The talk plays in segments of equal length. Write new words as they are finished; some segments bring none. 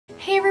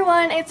Hey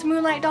everyone, it's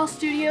Moonlight Doll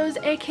Studios,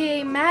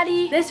 aka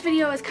Maddie. This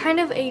video is kind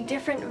of a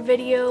different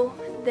video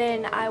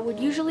than I would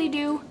usually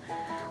do.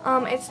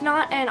 It's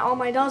not an all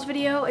my dolls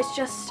video, it's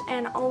just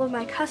an all of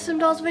my custom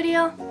dolls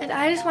video. And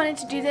I just wanted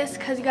to do this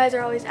because you guys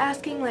are always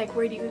asking like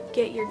where do you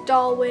get your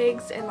doll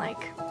wigs and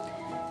like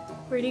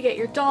where do you get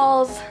your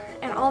dolls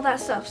and all that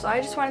stuff. So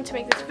I just wanted to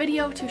make this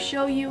video to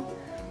show you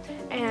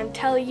and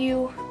tell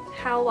you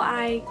how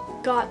I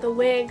got the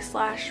wig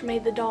slash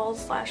made the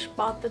dolls slash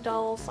bought the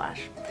dolls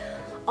slash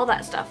all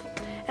that stuff.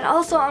 And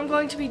also I'm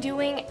going to be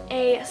doing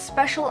a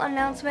special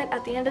announcement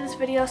at the end of this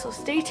video, so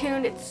stay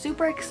tuned. It's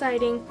super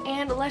exciting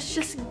and let's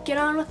just get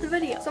on with the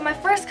video. So my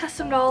first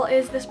custom doll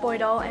is this boy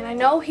doll, and I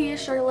know he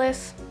is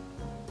shirtless.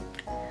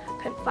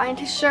 Couldn't find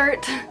his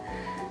shirt to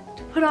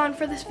put on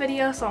for this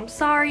video, so I'm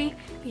sorry.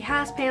 He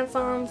has pants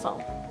on,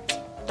 so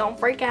don't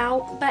freak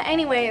out. But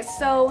anyways,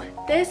 so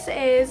this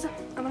is,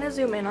 I'm gonna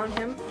zoom in on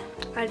him.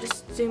 I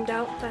just zoomed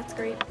out, that's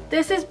great.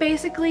 This is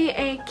basically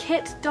a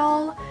kit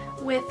doll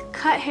with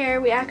cut hair.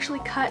 We actually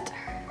cut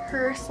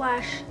her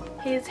slash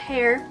his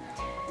hair,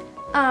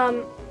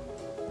 and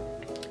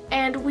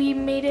we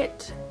made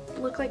it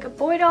look like a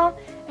boy doll.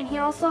 And he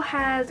also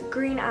has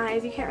green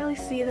eyes. You can't really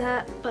see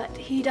that, but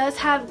he does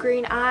have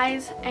green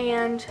eyes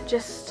and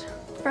just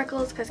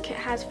freckles because Kit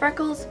has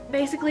freckles.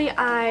 Basically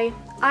I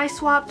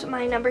swapped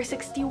my number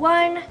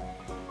 61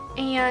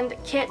 and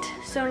Kit,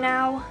 so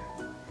now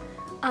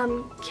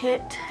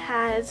Kit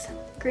has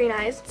green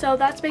eyes. So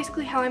that's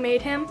basically how I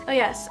made him. Oh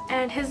yes,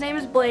 and his name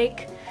is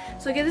Blake.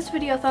 So give this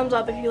video a thumbs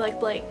up if you like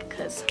Blake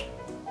because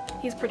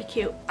he's pretty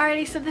cute.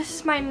 Alrighty, so this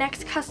is my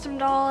next custom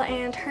doll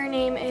and her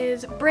name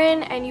is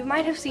Bryn, and you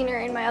might have seen her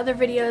in my other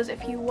videos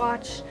if you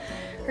watch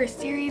her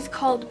series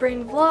called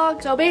Bryn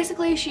Vlog. So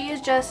basically she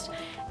is just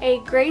a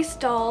Grace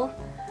doll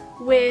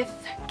with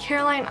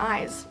Caroline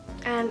eyes,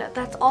 and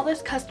that's all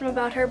that's custom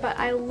about her, but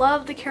I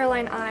love the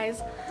Caroline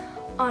eyes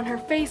on her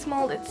face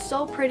mold. It's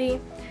so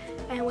pretty.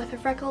 And with her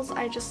freckles,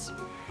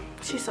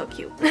 she's so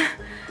cute.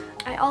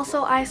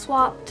 I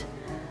swapped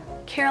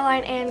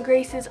Caroline and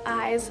Grace's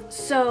eyes,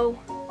 so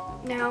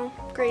now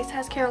Grace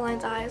has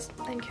Caroline's eyes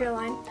and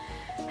Caroline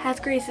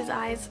has Grace's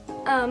eyes.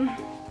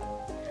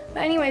 But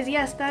anyways,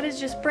 yes, that is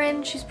just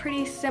Bryn. She's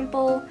pretty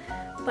simple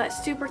but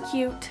super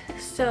cute,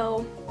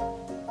 so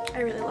I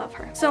really love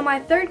her. So my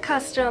third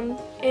custom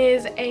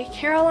is a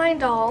Caroline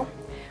doll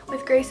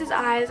with Grace's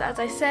eyes. As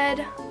I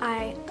said,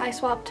 I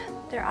swapped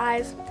their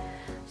eyes.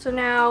 So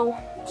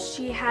now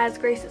she has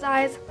Grace's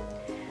eyes,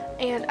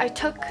 and I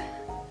took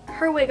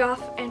her wig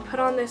off and put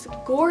on this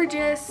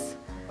gorgeous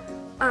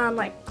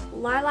like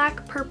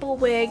lilac purple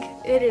wig.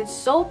 It is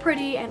so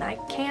pretty and I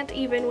can't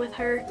even with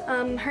her.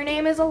 Her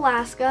name is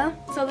Alaska.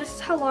 So this is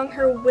how long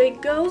her wig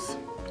goes.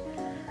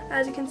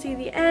 As you can see,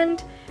 the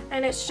end,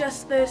 and it's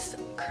just this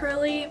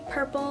curly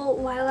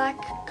purple lilac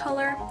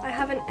color. I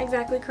haven't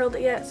exactly curled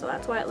it yet, so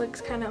that's why it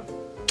looks kind of.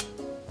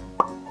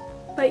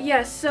 But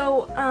yes,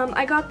 so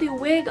I got the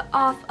wig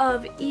off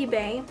of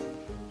eBay,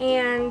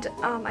 and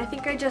I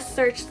think I just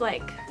searched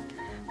like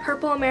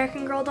purple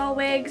American Girl doll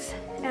wigs,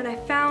 and I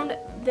found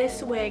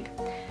this wig.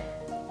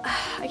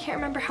 I can't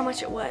remember how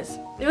much it was.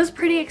 It was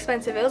pretty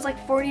expensive. It was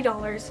like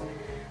 $40,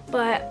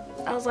 but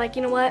I was like,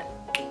 you know what?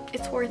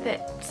 It's worth it.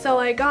 So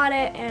I got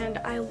it, and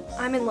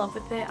I'm in love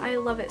with it. I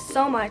love it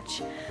so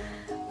much.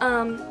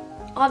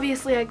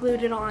 Obviously I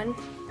glued it on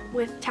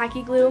with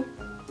tacky glue,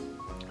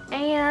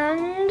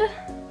 and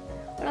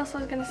what else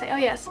was I gonna say? Oh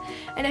yes,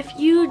 and if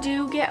you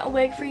do get a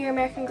wig for your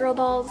American Girl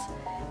dolls,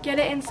 get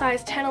it in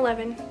size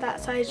 10-11.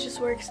 That size just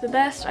works the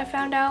best, I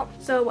found out.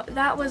 So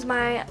that was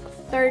my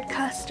third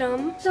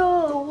custom.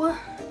 So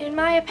in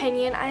my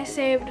opinion, I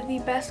saved the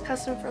best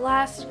custom for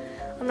last.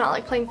 I'm not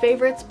like playing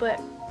favorites,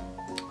 but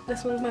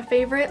this one's my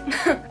favorite.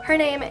 Her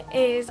name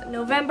is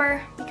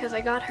November because I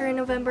got her in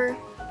November.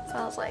 So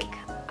I was like,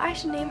 I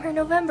should name her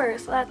November,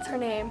 so that's her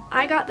name.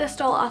 I got this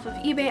doll off of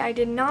eBay. I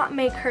did not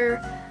make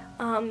her.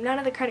 None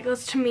of the credit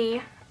goes to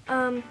me.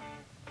 How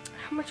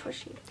much was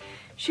she?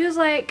 She was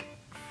like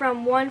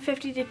from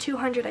 150 to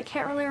 200. I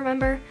can't really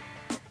remember.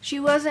 She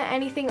wasn't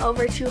anything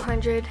over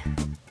 200,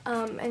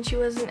 and she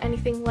wasn't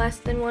anything less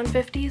than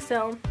 150,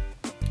 so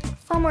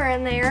somewhere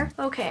in there.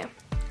 Okay,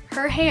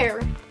 her hair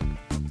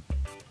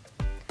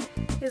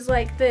is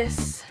like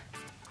this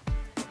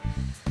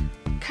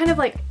kind of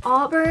like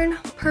auburn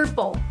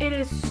purple. It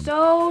is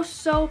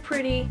so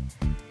pretty,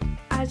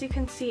 as you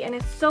can see, and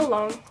it's so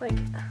long. Like,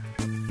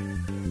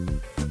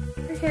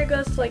 hair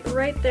goes to like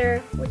right there,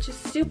 which is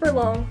super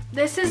long.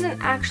 This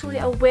isn't actually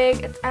a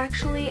wig, it's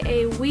actually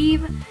a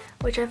weave,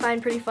 which I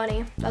find pretty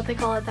funny that they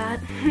call it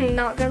that.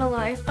 Not gonna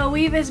lie. A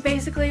weave is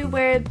basically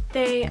where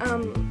they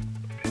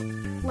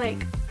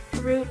like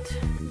root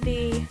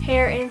the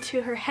hair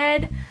into her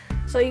head,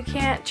 so you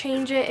can't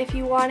change it if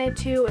you wanted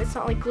to. It's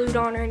not like glued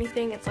on or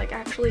anything, it's like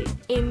actually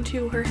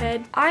into her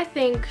head. I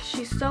think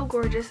she's so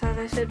gorgeous, as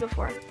I said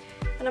before.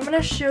 And I'm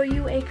gonna show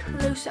you a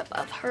close-up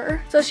of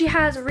her. So she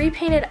has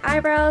repainted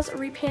eyebrows,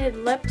 repainted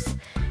lips,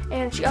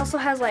 and she also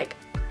has like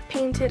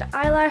painted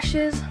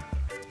eyelashes.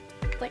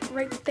 like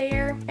right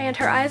there, and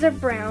her eyes are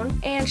brown,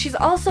 and she's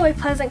also a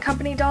Pleasant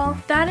Company doll.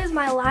 That is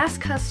my last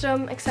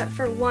custom except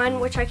for one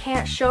which I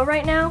can't show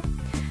right now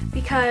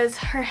because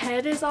her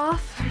head is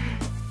off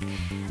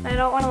and I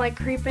don't want to like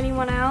creep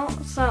anyone out.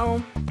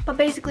 So, but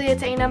basically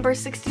it's a number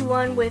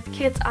 61 with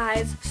kids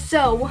eyes.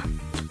 So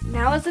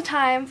now is the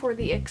time for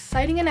the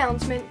exciting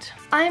announcement.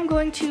 I am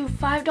going to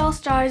Five Doll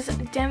Stars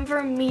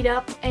Denver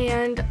meetup,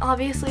 and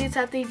obviously it's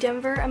at the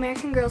Denver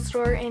American Girl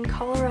store in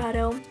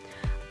Colorado.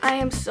 I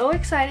am so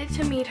excited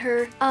to meet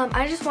her.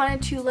 I just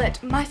wanted to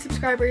let my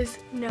subscribers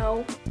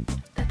know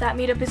that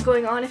meetup is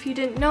going on if you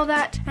didn't know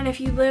that. And if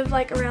you live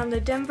like around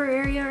the Denver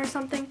area or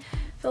something,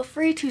 feel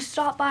free to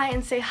stop by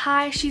and say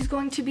hi. She's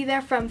going to be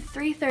there from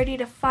 3:30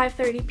 to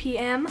 5:30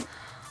 p.m.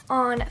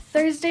 on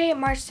Thursday,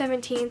 March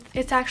 17th.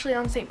 It's actually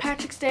on St.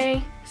 Patrick's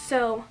Day,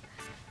 so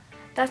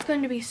that's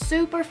going to be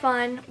super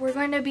fun. We're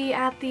going to be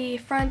at the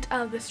front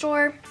of the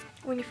store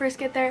when you first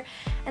get there,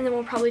 and then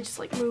we'll probably just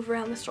like move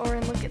around the store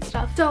and look at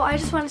stuff. So I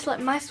just wanted to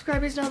let my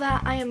subscribers know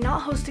that I am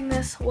not hosting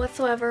this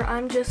whatsoever.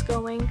 I'm just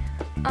going,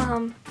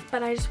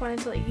 but I just wanted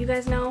to let you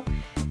guys know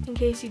in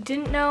case you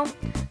didn't know.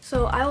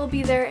 So I will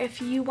be there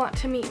if you want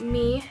to meet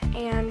me,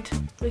 and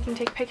we can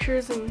take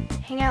pictures and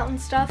hang out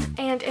and stuff.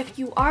 And if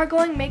you are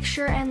going, make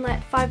sure and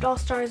let Five Doll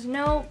Stars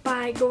know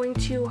by going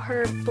to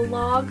her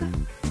blog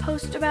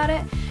post about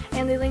it,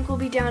 and the link will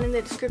be down in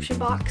the description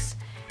box,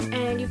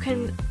 and you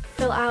can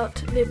fill out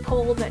the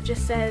poll that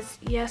just says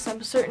yes,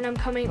 I'm certain I'm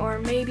coming, or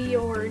maybe,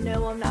 or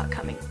no, I'm not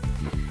coming.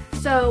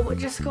 So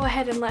just go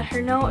ahead and let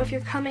her know if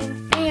you're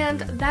coming.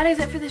 And that is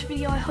it for this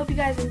video. I hope you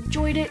guys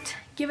enjoyed it.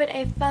 Give it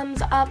a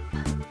thumbs up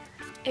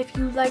if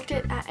you liked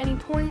it at any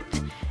point,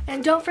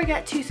 and don't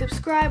forget to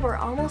subscribe. We're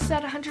almost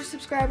at 100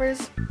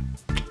 subscribers.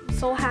 I'm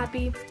so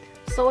happy,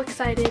 so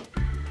excited.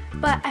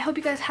 But I hope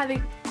you guys have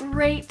a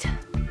great,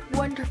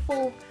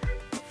 wonderful,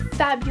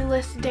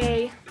 fabulous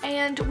day,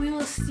 and we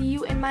will see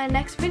you in my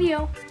next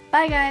video.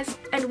 Bye guys.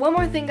 And one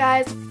more thing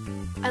guys,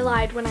 I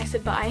lied when I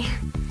said bye.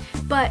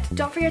 But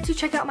don't forget to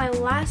check out my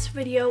last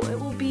video. It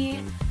will be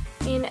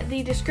in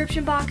the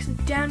description box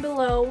down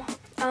below.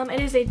 It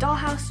is a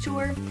dollhouse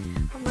tour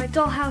of my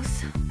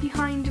dollhouse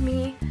behind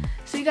me,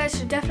 so you guys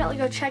should definitely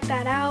go check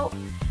that out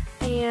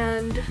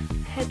and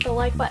hit the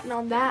like button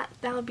on that.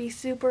 That would be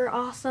super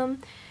awesome.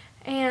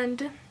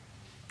 And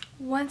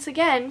once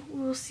again,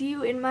 we will see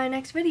you in my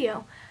next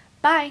video.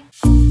 Bye!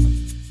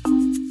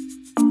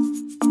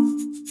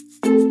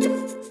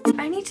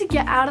 I need to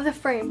get out of the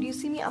frame. Do you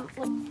see me? I'm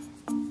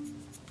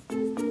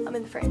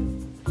in the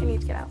frame. I need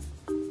to get out.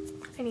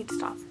 I need to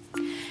stop.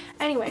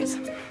 Anyways,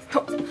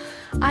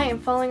 I am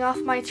falling off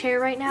my chair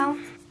right now.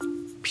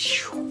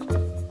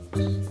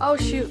 Oh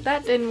shoot,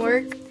 that didn't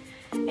work.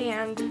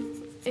 And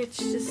it's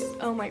just,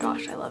 oh my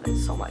gosh, I love it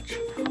so much.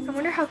 I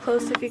wonder how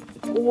close I could,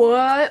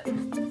 what?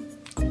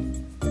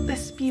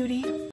 This beauty.